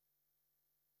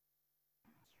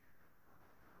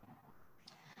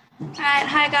Alright,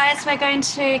 hi guys, we're going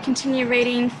to continue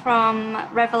reading from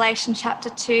Revelation chapter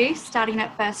 2, starting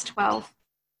at verse 12.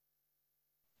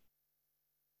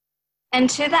 And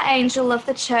to the angel of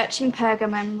the church in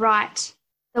Pergamum write,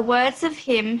 the words of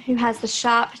him who has the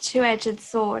sharp two-edged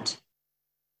sword.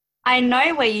 I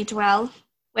know where you dwell,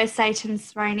 where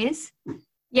Satan's throne is,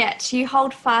 yet you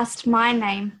hold fast my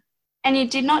name, and you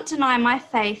did not deny my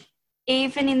faith,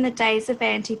 even in the days of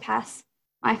Antipas,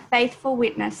 my faithful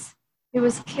witness, who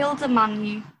was killed among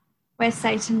you, where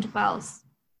Satan dwells.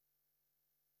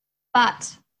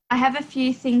 But I have a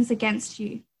few things against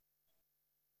you.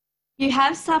 You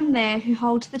have some there who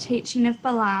hold the teaching of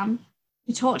Balaam,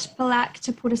 who taught Balak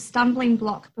to put a stumbling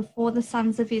block before the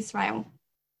sons of Israel,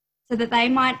 so that they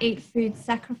might eat food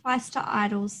sacrificed to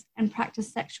idols and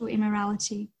practice sexual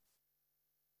immorality.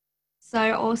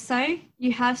 So also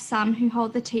you have some who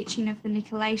hold the teaching of the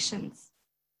Nicolaitans.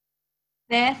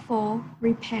 Therefore,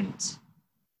 repent.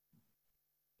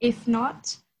 If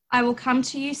not, I will come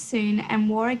to you soon and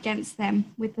war against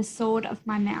them with the sword of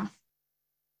my mouth.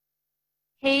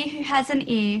 He who has an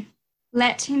ear,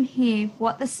 let him hear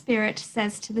what the Spirit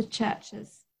says to the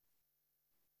churches.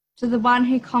 To the one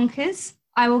who conquers,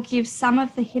 I will give some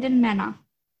of the hidden manna,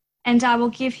 and I will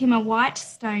give him a white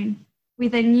stone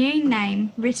with a new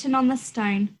name written on the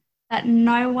stone that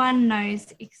no one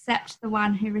knows except the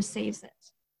one who receives it.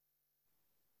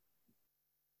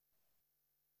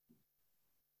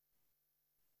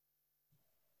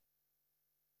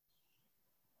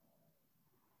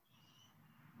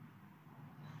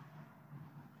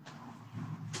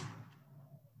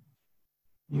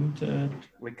 Muted.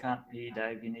 We can't hear you,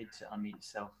 Dave. You need to unmute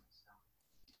yourself.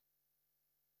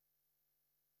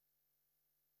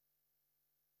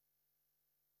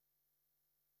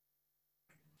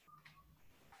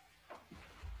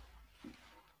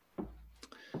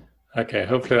 Okay,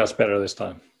 hopefully that's better this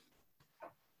time.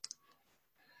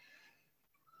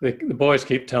 The boys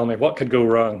keep telling me what could go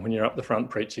wrong when you're up the front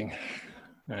preaching.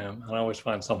 And I always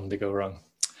find something to go wrong.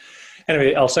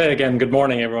 Anyway, I'll say again, good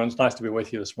morning, everyone. It's nice to be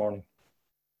with you this morning.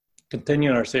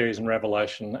 Continuing our series in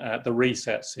Revelation, the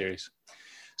Reset series.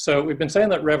 So we've been saying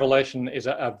that Revelation is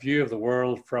a view of the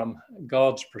world from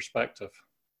God's perspective.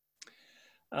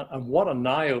 And what an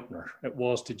eye-opener it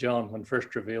was to John when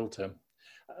first revealed to him.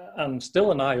 And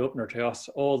still an eye-opener to us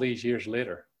all these years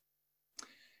later.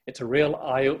 It's a real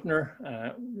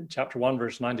eye-opener, chapter 1,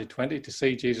 verse 9 to 20, to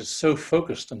see Jesus so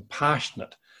focused and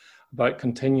passionate about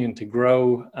continuing to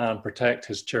grow and protect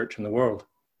his church in the world.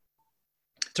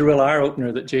 It's a real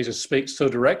eye-opener that Jesus speaks so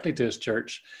directly to his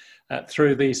church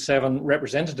through these 7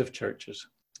 representative churches,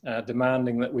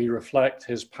 demanding that we reflect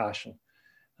his passion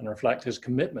and reflect his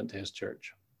commitment to his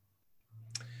church.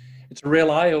 It's a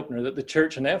real eye-opener that the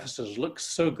church in Ephesus looks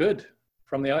so good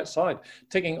from the outside,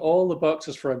 ticking all the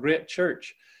boxes for a great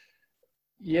church,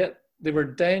 yet they were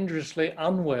dangerously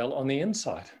unwell on the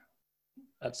inside.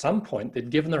 At some point, they'd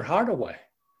given their heart away.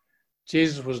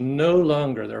 Jesus was no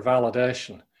longer their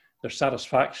validation, their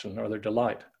satisfaction, or their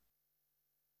delight.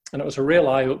 And it was a real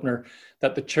eye-opener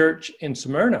that the church in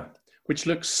Smyrna, which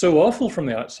looks so awful from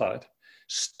the outside,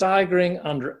 staggering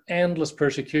under endless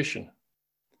persecution,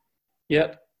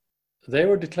 yet they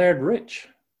were declared rich,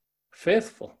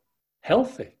 faithful,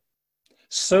 healthy,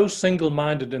 so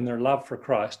single-minded in their love for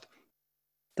Christ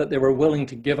that they were willing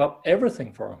to give up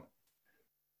everything for him,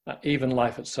 even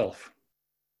life itself.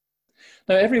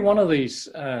 Now, every one of these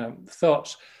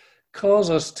thoughts cause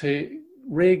us to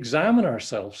re-examine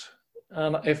ourselves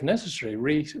and, if necessary,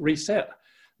 reset.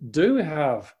 Do we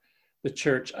have the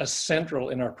church as central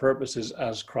in our purposes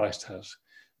as Christ has?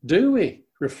 Do we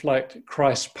reflect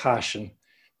Christ's passion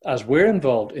as we're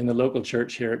involved in the local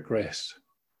church here at Grace?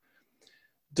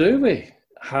 Do we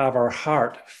have our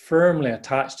heart firmly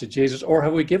attached to Jesus, or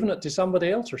have we given it to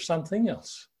somebody else or something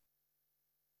else?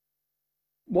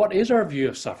 What is our view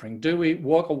of suffering? Do we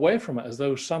walk away from it as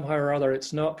though somehow or other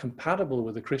it's not compatible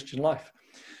with the Christian life?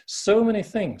 So many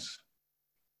things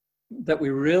that we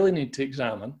really need to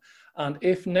examine and,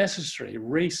 if necessary,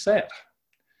 reset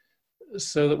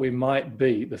so that we might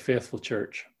be the faithful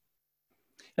church.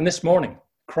 And this morning,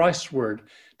 Christ's word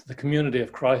to the community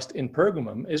of Christ in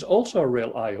Pergamum is also a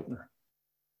real eye-opener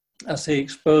as he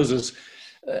exposes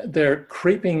their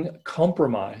creeping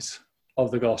compromise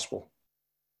of the gospel.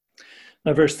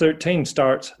 Now, verse 13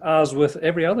 starts, as with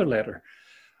every other letter,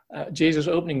 Jesus'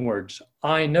 opening words,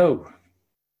 I know,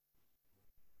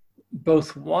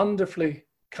 both wonderfully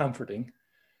comforting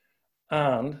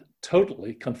and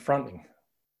totally confronting.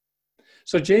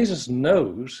 So Jesus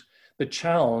knows the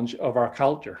challenge of our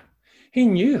culture. He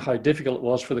knew how difficult it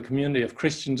was for the community of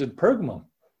Christians in Pergamum.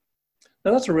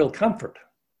 Now, that's a real comfort.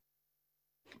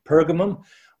 Pergamum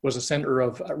was a center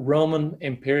of Roman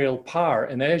imperial power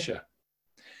in Asia.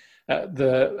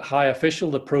 The high official,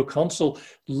 the proconsul,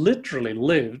 literally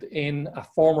lived in a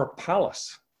former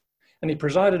palace, and he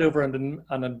presided over an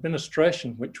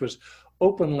administration which was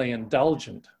openly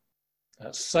indulgent,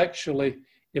 sexually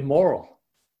immoral,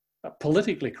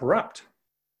 politically corrupt.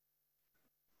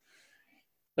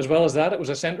 As well as that, it was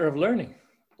a center of learning.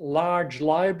 Large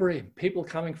library, people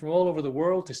coming from all over the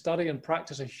world to study and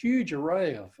practice a huge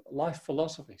array of life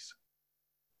philosophies.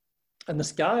 And the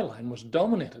skyline was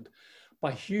dominated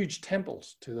by huge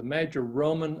temples to the major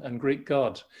Roman and Greek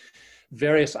gods.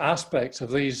 Various aspects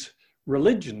of these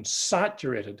religions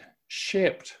saturated,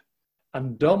 shaped,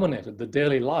 and dominated the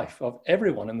daily life of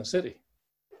everyone in the city.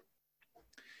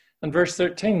 And verse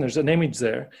 13, there's an image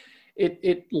there.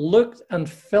 It looked and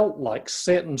felt like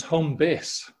Satan's home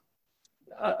base,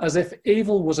 as if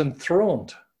evil was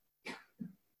enthroned.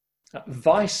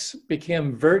 Vice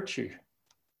became virtue.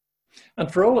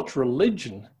 And for all its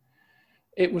religion,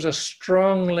 it was a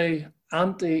strongly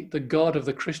anti the God of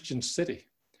the Christian city,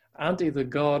 anti the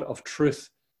God of truth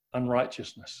and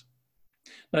righteousness.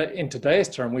 Now, in today's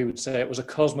term, we would say it was a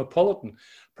cosmopolitan,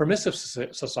 permissive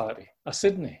society, a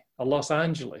Sydney, a Los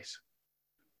Angeles,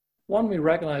 one we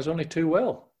recognize only too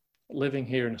well living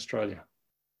here in Australia.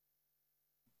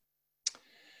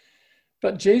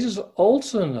 But Jesus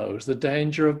also knows the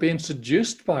danger of being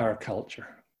seduced by our culture.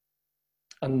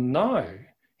 And now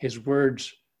his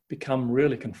words become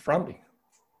really confronting.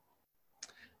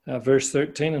 Verse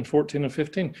 13 and 14 and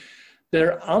 15.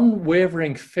 Their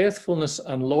unwavering faithfulness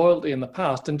and loyalty in the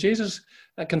past, and Jesus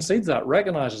concedes that,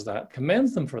 recognizes that,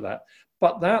 commends them for that,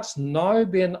 but that's now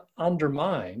being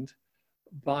undermined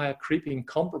by a creeping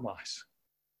compromise.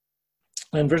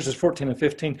 In verses 14 and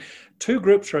 15, two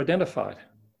groups are identified.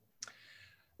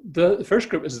 The first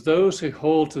group is those who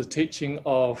hold to the teaching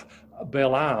of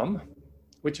Balaam,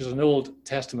 which is an Old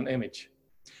Testament image.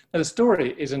 Now, the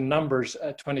story is in Numbers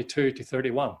 22 to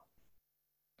 31.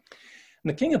 And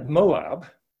the king of Moab,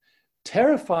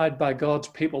 terrified by God's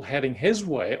people heading his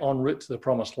way en route to the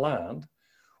promised land,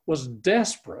 was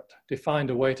desperate to find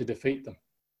a way to defeat them.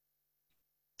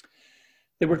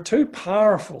 They were too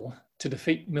powerful to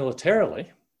defeat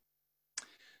militarily,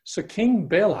 so King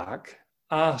Balak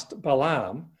asked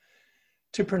Balaam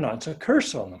to pronounce a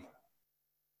curse on them.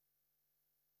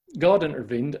 God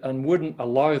intervened and wouldn't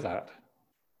allow that.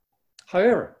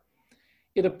 However,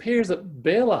 it appears that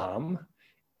Balaam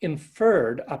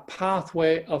inferred a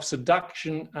pathway of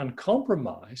seduction and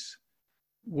compromise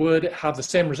would have the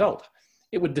same result.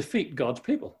 It would defeat God's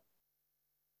people.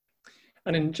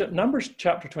 And in Numbers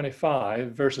chapter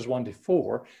 25, verses 1 to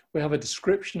 4, we have a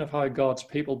description of how God's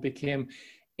people became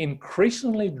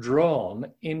increasingly drawn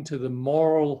into the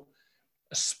moral,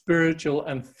 spiritual,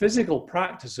 and physical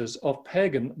practices of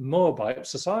pagan Moabite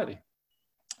society.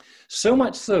 So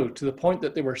much so to the point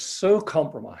that they were so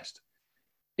compromised,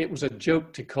 it was a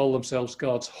joke to call themselves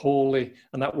God's holy,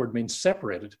 and that word means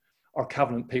separated, or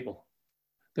covenant people.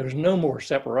 There was no more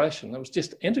separation. There was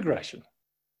just integration.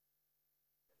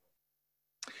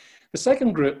 The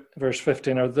second group, verse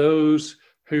 15, are those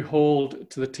who hold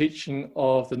to the teaching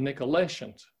of the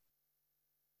Nicolaitans.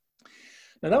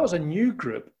 Now, that was a new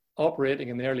group operating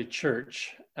in the early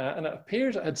church, and it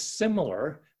appears it had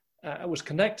similar, it was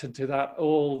connected to that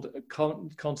old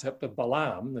concept of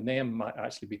Balaam. The name might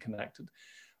actually be connected,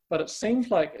 but it seems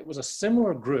like it was a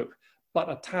similar group, but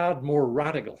a tad more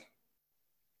radical.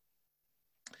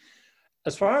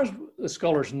 As far as the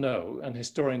scholars know and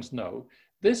historians know,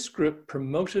 this group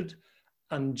promoted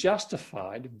and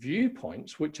justified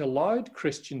viewpoints which allowed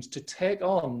Christians to take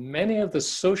on many of the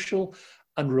social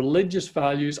and religious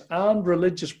values and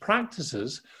religious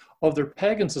practices of their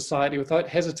pagan society without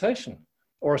hesitation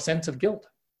or a sense of guilt.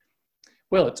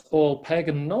 Well, it's all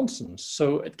pagan nonsense,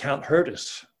 so it can't hurt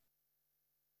us.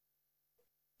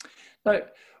 Now,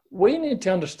 we need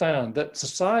to understand that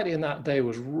society in that day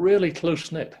was really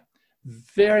close-knit,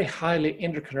 very highly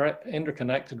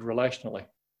interconnected relationally.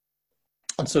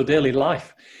 And so daily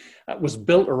life was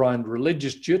built around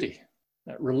religious duty,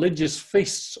 religious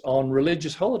feasts on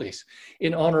religious holidays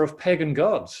in honor of pagan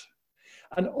gods.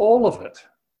 And all of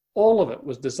it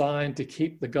was designed to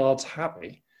keep the gods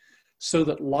happy so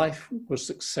that life was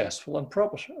successful and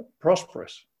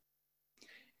prosperous.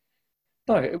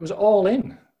 Now, it was all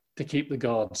in to keep the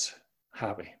gods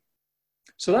happy.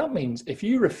 So that means if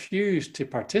you refuse to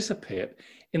participate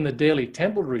in the daily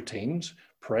temple routines,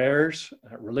 prayers,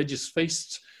 religious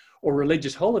feasts, or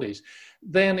religious holidays,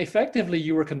 then effectively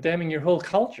you were condemning your whole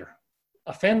culture,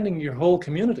 offending your whole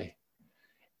community,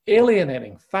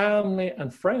 alienating family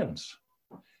and friends,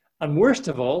 and worst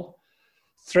of all,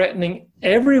 threatening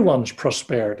everyone's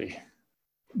prosperity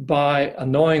by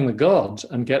annoying the gods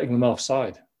and getting them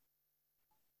offside.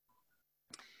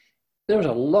 There was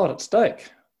a lot at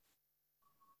stake.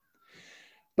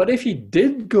 But if you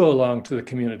did go along to the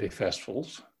community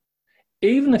festivals,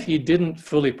 even if you didn't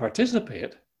fully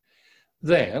participate,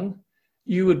 then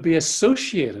you would be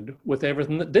associated with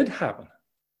everything that did happen.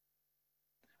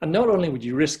 And not only would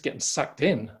you risk getting sucked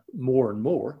in more and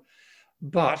more,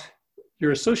 but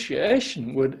your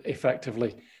association would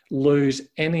effectively lose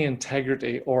any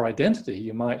integrity or identity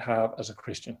you might have as a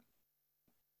Christian.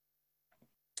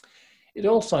 It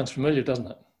all sounds familiar,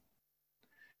 doesn't it?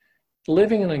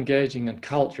 Living and engaging in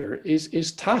culture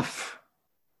is tough.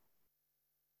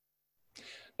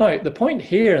 Now, the point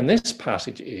here in this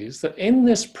passage is that in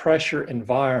this pressure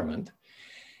environment,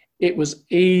 it was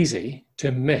easy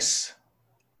to miss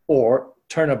or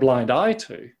turn a blind eye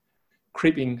to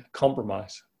creeping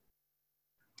compromise.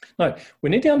 Now, we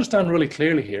need to understand really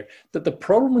clearly here that the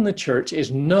problem in the church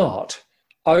is not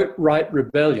outright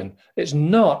rebellion. It's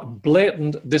not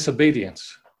blatant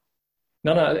disobedience.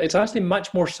 No, it's actually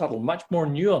much more subtle, much more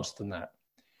nuanced than that.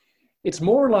 It's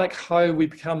more like how we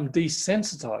become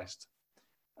desensitized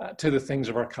to the things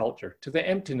of our culture, to the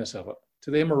emptiness of it,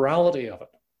 to the immorality of it.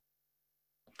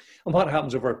 And what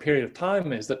happens over a period of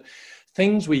time is that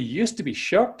things we used to be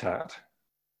shocked at,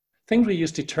 things we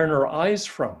used to turn our eyes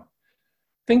from,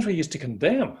 things we used to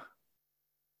condemn,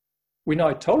 we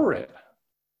now tolerate.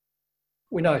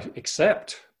 We now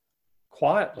accept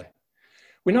quietly.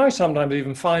 We now sometimes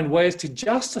even find ways to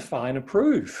justify and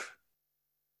approve.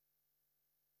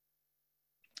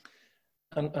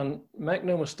 And make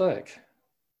no mistake,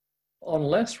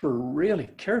 unless we're really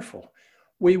careful,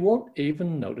 we won't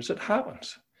even notice it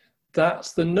happens.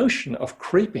 That's the notion of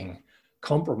creeping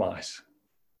compromise.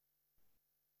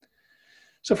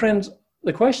 So friends,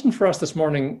 the question for us this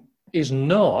morning is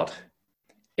not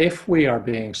if we are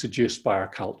being seduced by our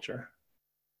culture,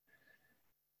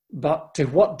 but to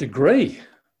what degree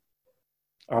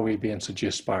are we being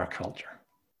seduced by our culture?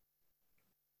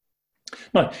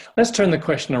 Now, let's turn the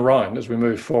question around as we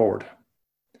move forward.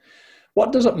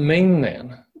 What does it mean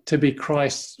then to be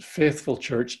Christ's faithful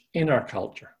church in our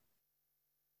culture?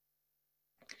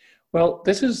 Well,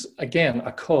 this is again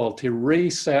a call to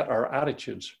reset our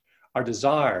attitudes, our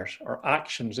desires, our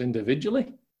actions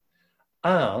individually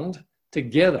and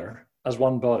together as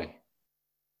one body.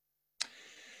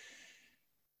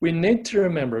 We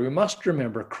must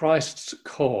remember Christ's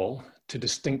call to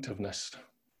distinctiveness.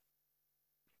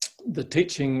 The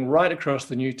teaching right across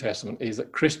the New Testament is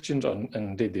that Christians, and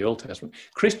indeed the Old Testament,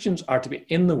 Christians are to be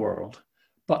in the world,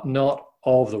 but not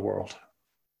of the world.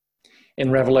 In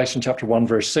Revelation chapter 1,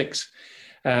 verse 6,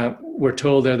 we're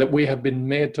told there that we have been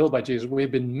made, told by Jesus, we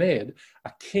have been made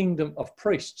a kingdom of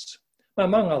priests. Now,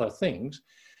 among other things,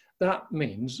 that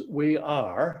means we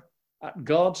are, at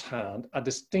God's hand, a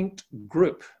distinct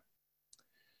group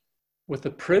with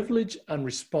the privilege and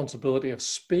responsibility of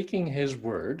speaking his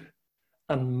word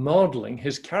and modeling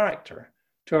his character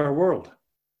to our world.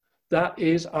 That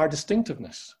is our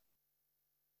distinctiveness.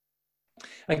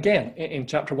 Again, in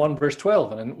chapter 1, verse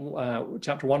 12, and in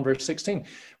chapter 1, verse 16,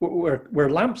 we're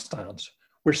lampstands,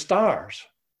 we're stars.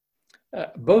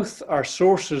 Both are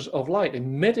sources of light,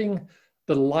 emitting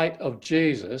the light of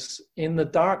Jesus in the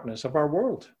darkness of our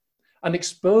world and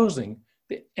exposing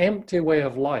the empty way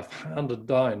of life handed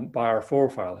down by our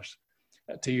forefathers,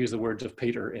 to use the words of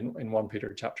Peter in 1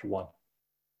 Peter chapter 1.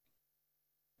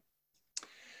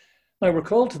 Now, we're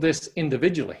called to this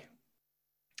individually.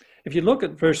 If you look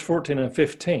at verse 14 and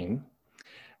 15,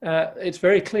 it's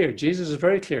very clear. Jesus is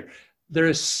very clear. There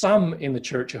is some in the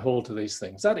church who hold to these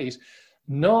things. That is,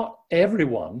 not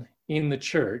everyone in the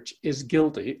church is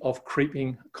guilty of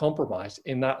creeping compromise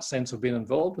in that sense of being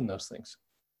involved in those things.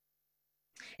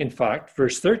 In fact,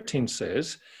 verse 13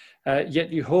 says,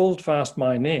 yet you hold fast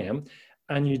my name,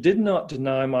 and you did not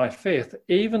deny my faith,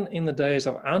 even in the days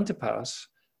of Antipas,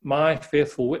 my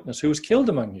faithful witness, who was killed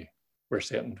among you, where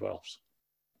Satan dwells.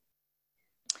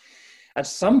 At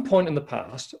some point in the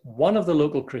past, one of the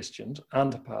local Christians,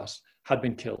 Antipas, had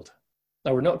been killed.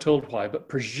 Now, we're not told why, but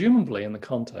presumably in the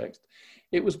context,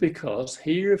 it was because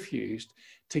he refused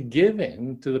to give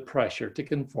in to the pressure to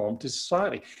conform to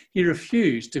society. He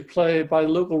refused to play by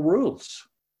local rules.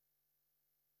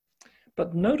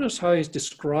 But notice how he's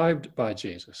described by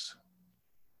Jesus.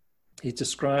 He's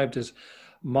described as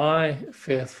my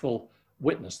faithful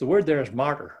witness. The word there is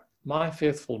martyr. My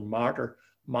faithful martyr,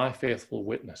 my faithful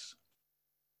witness.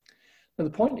 Now,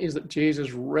 the point is that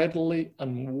Jesus readily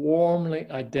and warmly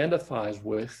identifies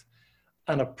with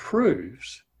and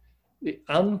approves the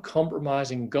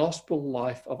uncompromising gospel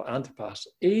life of Antipas,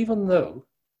 even though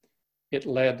it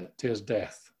led to his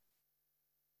death.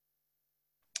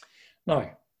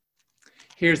 Now,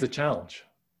 here's the challenge.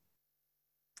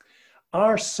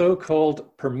 Our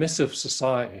so-called permissive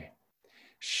society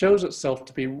shows itself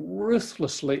to be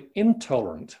ruthlessly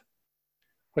intolerant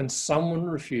when someone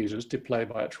refuses to play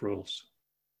by its rules.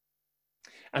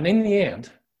 And in the end,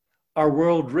 our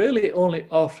world really only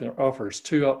offers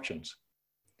two options: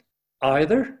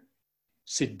 either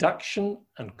seduction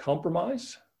and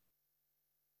compromise,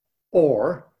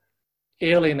 or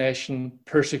alienation,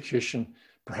 persecution,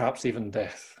 perhaps even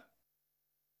death.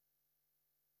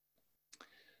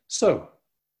 So,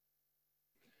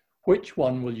 which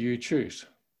one will you choose?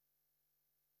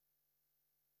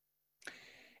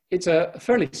 It's a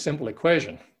fairly simple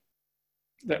equation.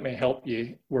 Let me help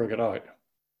you work it out.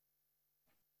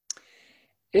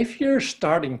 If your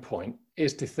starting point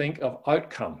is to think of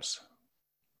outcomes,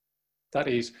 that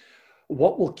is,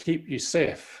 what will keep you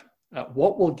safe,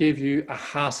 what will give you a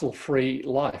hassle-free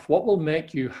life, what will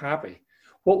make you happy,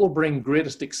 what will bring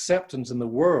greatest acceptance in the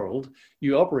world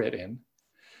you operate in,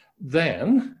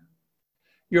 then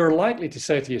you're likely to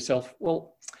say to yourself,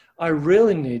 well, I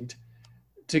really need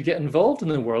to get involved in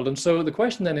the world. And so the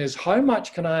question then is, how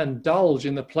much can I indulge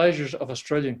in the pleasures of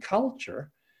Australian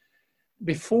culture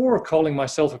before calling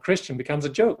myself a Christian becomes a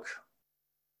joke?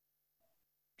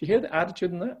 Do you hear the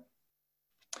attitude in that?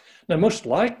 Now, most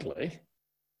likely,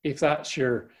 if that's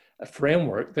your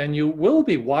framework, then you will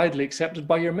be widely accepted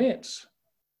by your mates.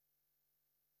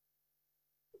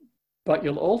 But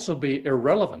you'll also be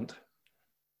irrelevant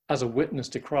as a witness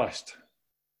to Christ,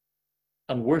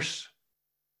 and worse,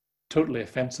 totally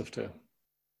offensive to him.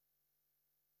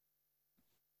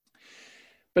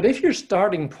 But if your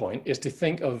starting point is to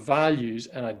think of values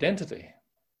and identity,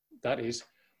 that is,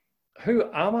 who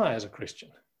am I as a Christian?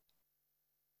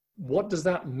 What does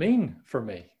that mean for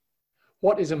me?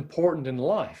 What is important in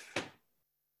life?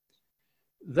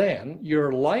 Then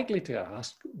you're likely to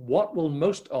ask, what will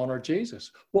most honor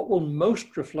Jesus? What will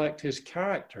most reflect his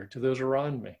character to those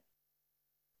around me?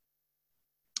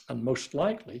 And most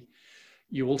likely,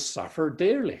 you will suffer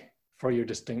dearly for your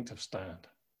distinctive stand.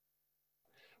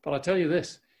 But I tell you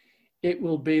this, it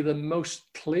will be the most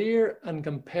clear and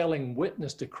compelling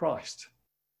witness to Christ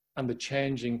and the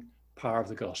changing power of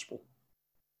the gospel.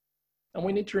 And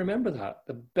we need to remember that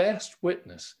the best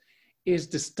witness is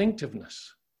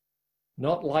distinctiveness,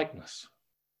 not likeness.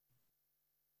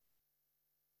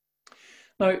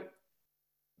 Now,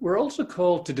 we're also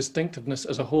called to distinctiveness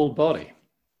as a whole body.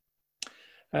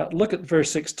 Look at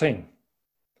verse 16.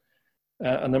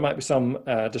 And there might be some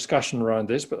discussion around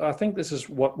this, but I think this is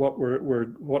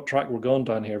what track we're going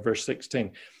down here, verse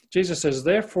 16. Jesus says,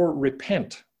 "Therefore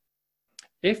repent.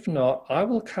 If not, I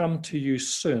will come to you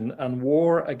soon and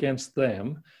war against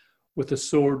them with the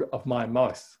sword of my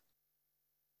mouth."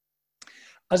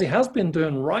 As he has been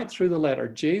doing right through the letter,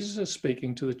 Jesus is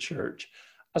speaking to the church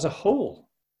as a whole.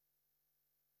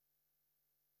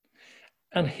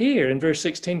 And here in verse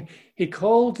 16, he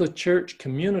called the church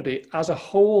community as a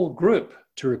whole group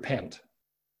to repent.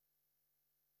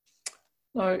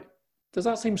 Now, does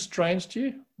that seem strange to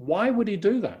you? Why would he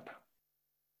do that?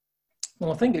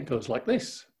 Well, I think it goes like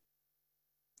this.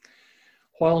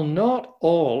 While not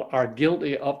all are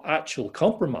guilty of actual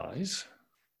compromise,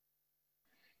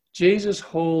 Jesus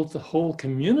holds the whole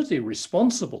community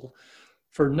responsible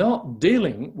for not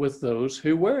dealing with those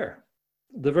who were.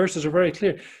 The verses are very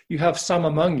clear. You have some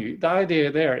among you. The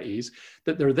idea there is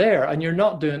that they're there and you're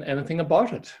not doing anything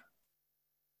about it.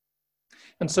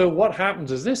 And so what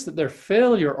happens is this, that their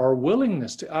failure or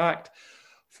willingness to act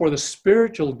for the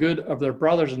spiritual good of their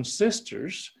brothers and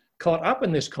sisters caught up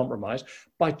in this compromise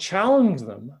by challenging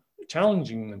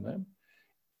them,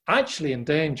 actually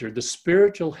endangered the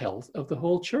spiritual health of the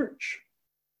whole church.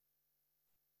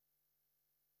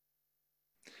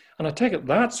 And I take it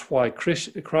that's why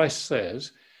Christ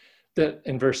says that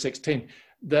in verse 16,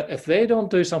 that if they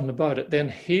don't do something about it, then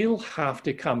he'll have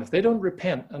to come. If they don't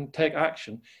repent and take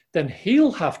action, then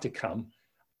he'll have to come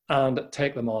and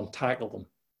take them on, tackle them.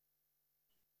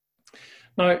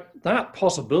 Now, that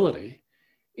possibility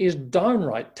is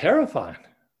downright terrifying,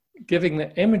 giving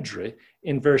the imagery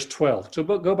in verse 12. So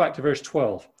go back to verse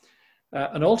 12.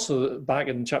 And also back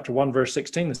in chapter 1, verse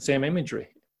 16, the same imagery.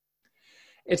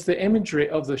 It's the imagery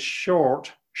of the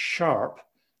short, sharp,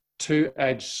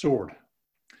 two-edged sword.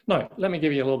 Now, let me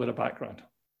give you a little bit of background.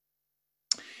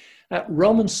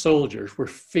 Roman soldiers were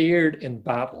feared in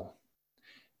battle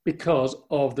because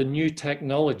of the new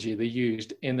technology they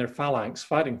used in their phalanx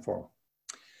fighting form.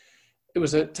 It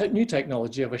was a new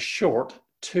technology of a short,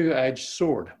 two-edged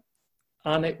sword,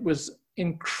 and it was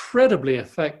incredibly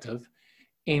effective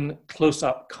in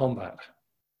close-up combat.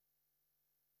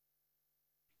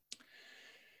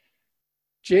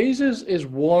 Jesus is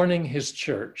warning his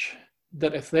church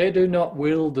that if they do not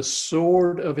wield the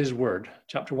sword of his word,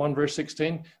 chapter 1, verse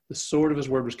 16, the sword of his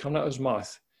word was coming out of his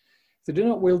mouth. If they do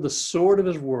not wield the sword of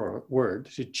his word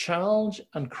to challenge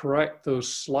and correct those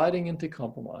sliding into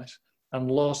compromise and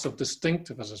loss of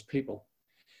distinctiveness as people,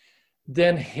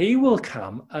 then he will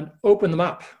come and open them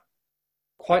up.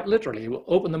 Quite literally, he will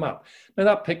open them up. Now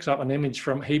that picks up an image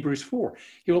from Hebrews 4.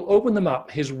 He will open them up.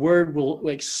 His word will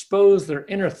expose their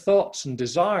inner thoughts and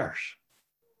desires.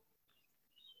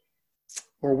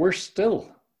 Or worse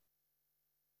still,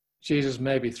 Jesus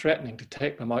may be threatening to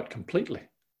take them out completely.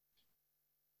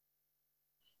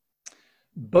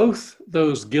 Both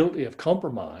those guilty of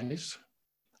compromise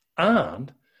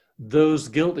and those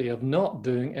guilty of not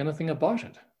doing anything about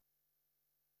it.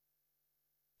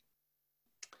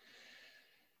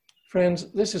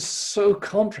 Friends, this is so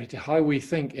contrary to how we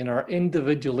think in our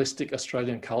individualistic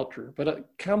Australian culture, but it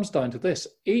comes down to this.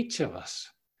 Each of us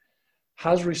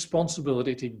has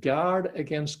responsibility to guard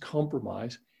against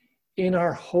compromise in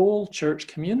our whole church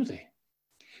community.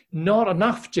 Not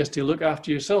enough just to look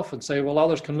after yourself and say, well,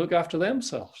 others can look after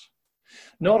themselves.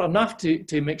 Not enough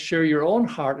to make sure your own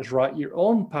heart is right, your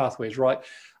own pathway is right,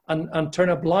 and turn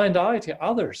a blind eye to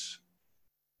others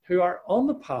who are on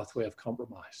the pathway of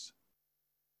compromise.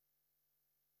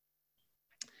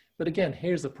 But again,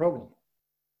 here's the problem.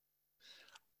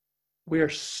 We are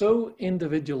so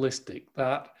individualistic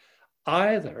that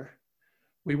either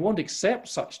we won't accept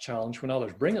such challenge when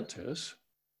others bring it to us,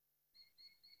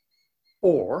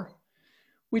 or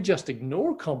we just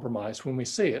ignore compromise when we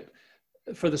see it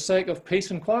for the sake of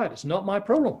peace and quiet. It's not my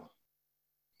problem.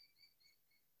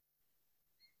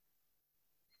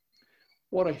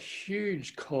 What a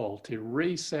huge call to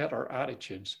reset our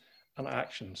attitudes and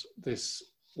actions this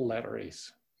letter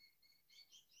is.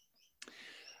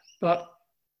 But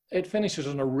it finishes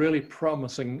on a really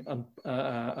promising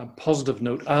and positive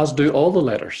note, as do all the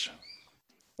letters.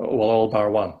 Well, all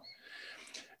bar one.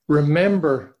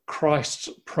 Remember Christ's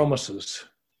promises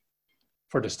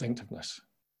for distinctiveness.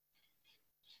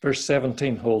 Verse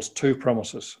 17 holds two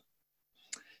promises.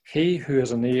 He who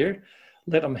has an ear,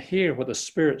 let him hear what the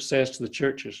Spirit says to the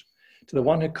churches. To the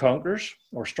one who conquers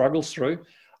or struggles through,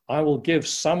 I will give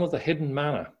some of the hidden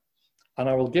manna, and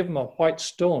I will give him a white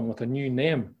stone with a new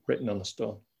name written on the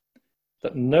stone,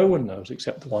 that no one knows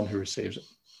except the one who receives it.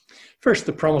 First,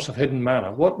 the promise of hidden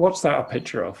manna. What's that a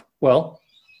picture of? Well,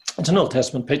 it's an Old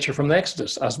Testament picture from the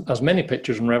Exodus, as many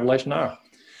pictures in Revelation are.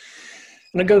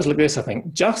 And it goes like this, I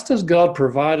think. Just as God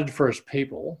provided for his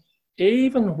people,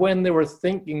 even when they were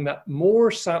thinking that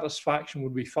more satisfaction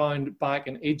would be found back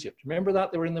in Egypt. Remember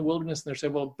that? They were in the wilderness and they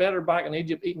said, well, better back in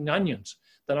Egypt eating onions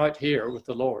than out here with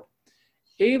the Lord.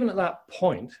 Even at that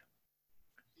point,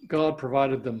 God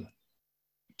provided them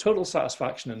total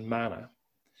satisfaction in manna.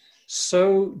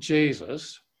 So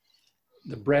Jesus,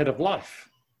 the bread of life,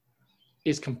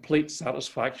 is complete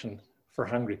satisfaction for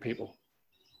hungry people.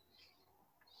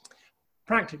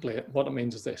 Practically, what it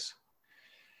means is this.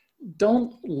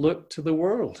 Don't look to the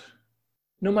world.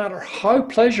 No matter how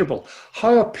pleasurable,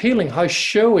 how appealing, how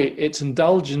showy its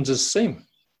indulgences seem,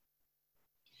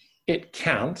 it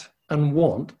can't and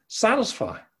won't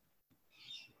satisfy.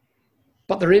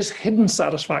 But there is hidden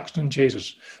satisfaction in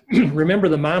Jesus. Remember,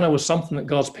 the manna was something that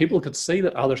God's people could see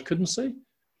that others couldn't see.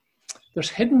 There's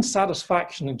hidden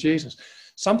satisfaction in Jesus,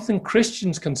 something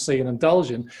Christians can see and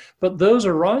indulge in, but those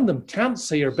around them can't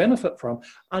see or benefit from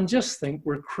and just think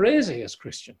we're crazy as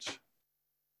Christians.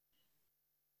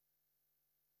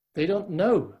 They don't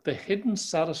know the hidden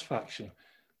satisfaction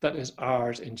that is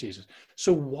ours in Jesus.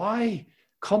 So why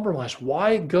compromise?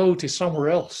 Why go to somewhere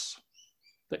else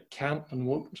that can't and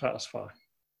won't satisfy?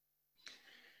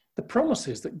 The promise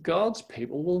is that God's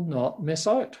people will not miss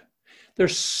out.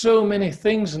 There's so many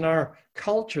things in our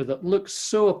culture that look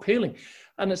so appealing,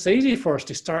 and it's easy for us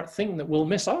to start thinking that we'll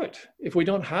miss out if we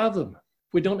don't have them,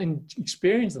 if we don't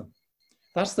experience them.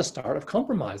 That's the start of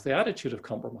compromise, the attitude of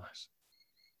compromise.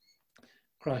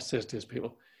 Christ says to his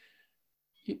people,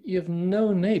 you have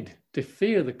no need to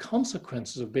fear the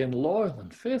consequences of being loyal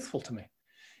and faithful to me.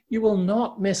 You will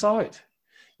not miss out.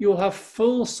 You will have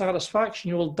full satisfaction.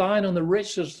 You will dine on the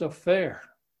riches of fare.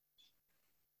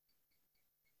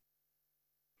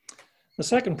 The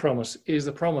second promise is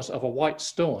the promise of a white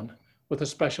stone with a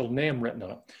special name written on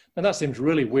it. Now that seems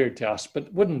really weird to us,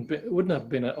 but wouldn't have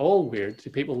been at all weird to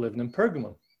people living in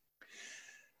Pergamum.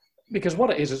 Because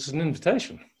what it is, it's an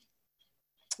invitation.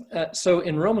 So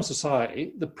in Roman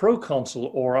society, the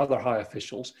proconsul or other high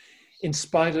officials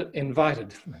invited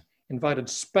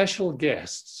special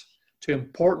guests to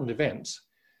important events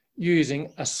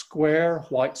using a square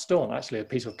white stone, actually a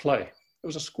piece of clay. It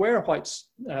was a square white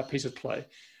piece of clay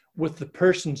with the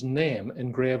person's name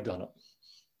engraved on it.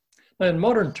 Now, in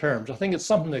modern terms, I think it's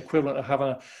something equivalent of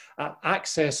having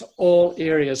access all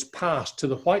areas pass to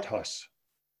the White House.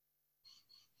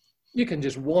 You can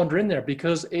just wander in there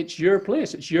because it's your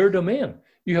place, it's your domain.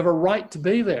 You have a right to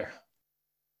be there.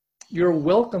 You're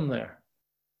welcome there.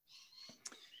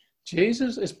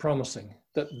 Jesus is promising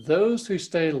that those who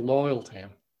stay loyal to him,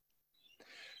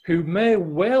 who may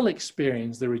well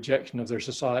experience the rejection of their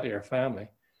society or family,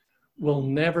 will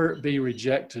never be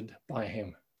rejected by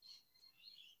him.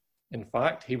 In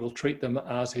fact, he will treat them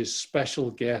as his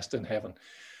special guest in heaven,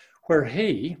 where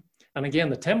he, and again,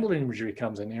 the temple imagery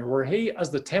comes in here, where he as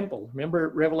the temple, remember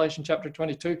Revelation chapter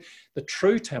 22, the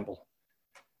true temple,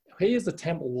 he as the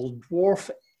temple will dwarf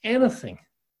anything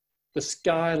the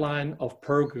skyline of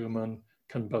Pergamon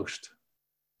can boast.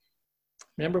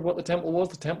 Remember what the temple was?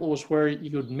 The temple was where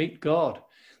you could meet God.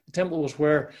 The temple was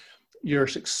where your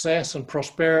success and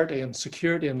prosperity and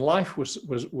security in life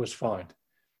was found.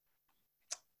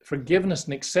 Forgiveness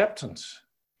and acceptance.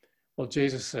 Well,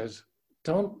 Jesus says,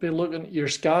 don't be looking at your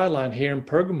skyline here in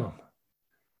Pergamum.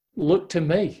 Look to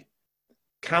me.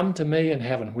 Come to me in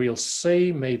heaven where you'll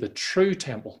see me, the true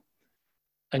temple,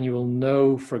 and you will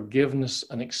know forgiveness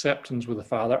and acceptance with the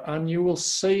Father, and you will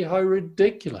see how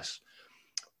ridiculous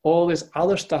all this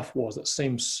other stuff was that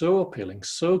seemed so appealing,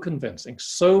 so convincing,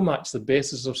 so much the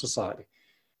basis of society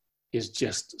is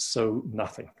just so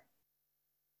nothing.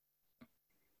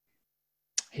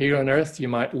 Here on earth, you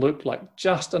might look like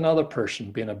just another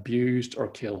person being abused or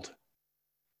killed.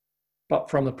 But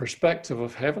from the perspective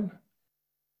of heaven,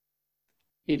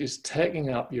 it is taking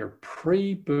up your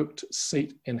pre-booked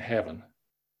seat in heaven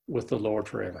with the Lord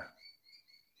forever.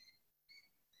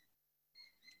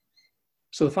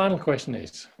 So the final question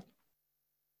is,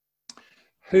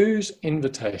 whose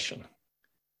invitation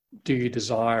do you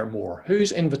desire more?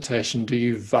 Whose invitation do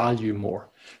you value more?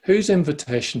 Whose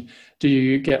invitation do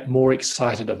you get more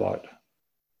excited about?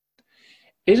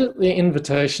 Is it the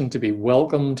invitation to be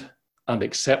welcomed and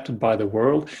accepted by the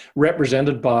world,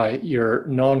 represented by your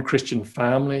non-Christian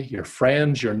family, your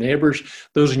friends, your neighbors,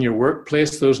 those in your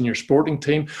workplace, those in your sporting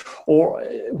team, or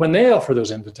when they offer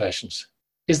those invitations?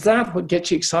 Is that what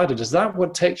gets you excited? Is that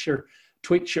what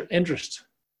tweaks your interest?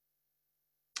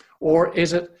 Or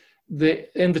is it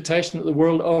the invitation that the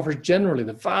world offers generally,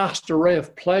 the vast array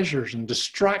of pleasures and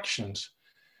distractions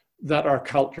that our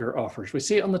culture offers? We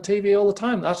see it on the TV all the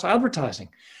time. That's advertising.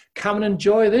 Come and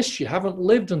enjoy this. You haven't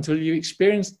lived until you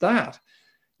experienced that.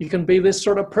 You can be this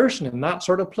sort of person in that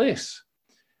sort of place.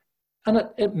 And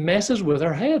it messes with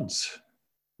our heads.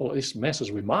 Well, at least it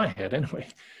messes with my head anyway.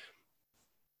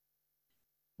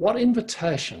 What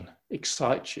invitation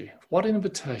excites you? What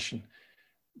invitation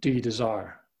do you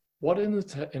desire? What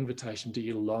invitation do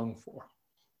you long for?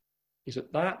 Is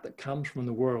it that comes from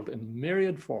the world in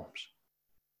myriad forms?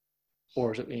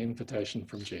 Or is it the invitation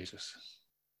from Jesus?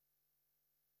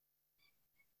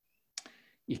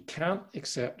 You can't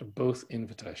accept both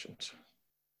invitations.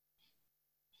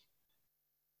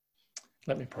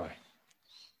 Let me pray.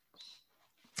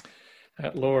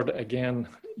 Lord, again,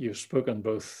 you've spoken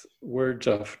both words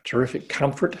of terrific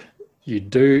comfort. You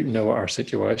do know our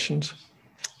situations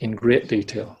in great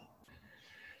detail.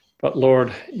 But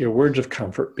Lord, your words of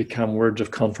comfort become words of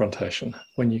confrontation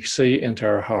when you see into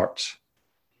our hearts.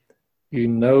 You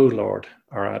know, Lord,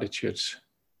 our attitudes.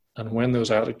 And when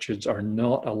those attitudes are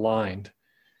not aligned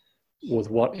with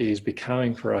what is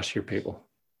becoming for us, your people,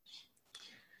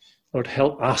 Lord,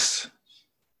 help us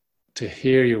to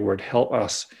hear your word. Help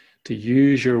us to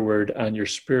use your word and your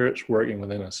Spirit's working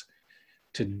within us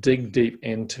to dig deep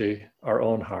into our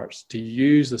own hearts, to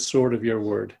use the sword of your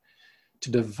word to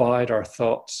divide our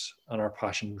thoughts and our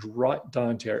passions right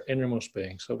down to our innermost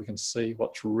being so we can see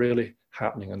what's really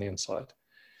happening on the inside.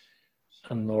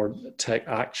 And Lord, take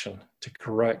action to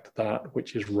correct that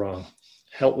which is wrong.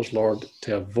 Help us, Lord,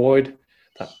 to avoid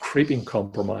that creeping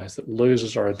compromise that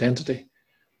loses our identity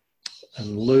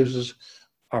and loses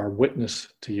our witness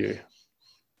to you.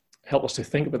 Help us to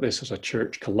think about this as a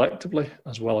church collectively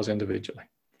as well as individually.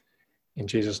 In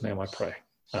Jesus' name I pray.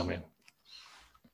 Amen.